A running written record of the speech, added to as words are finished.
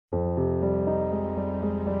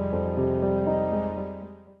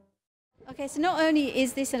Okay, so not only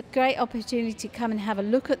is this a great opportunity to come and have a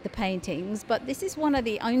look at the paintings, but this is one of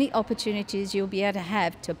the only opportunities you'll be able to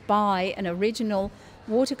have to buy an original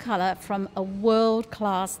watercolour from a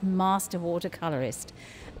world-class master watercolourist.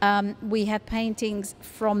 We have paintings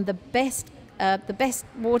from the best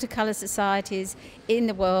watercolour societies in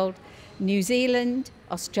the world: New Zealand,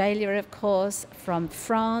 Australia, of course, from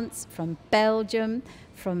France, from Belgium,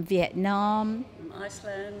 from Vietnam,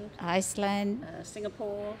 Iceland,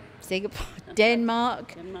 Singapore,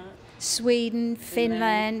 Denmark, Sweden,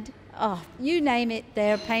 Finland. Oh, you name it,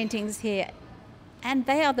 there are paintings here. And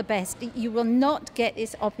they are the best. You will not get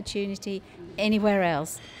this opportunity anywhere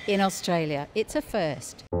else in Australia. It's a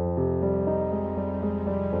first.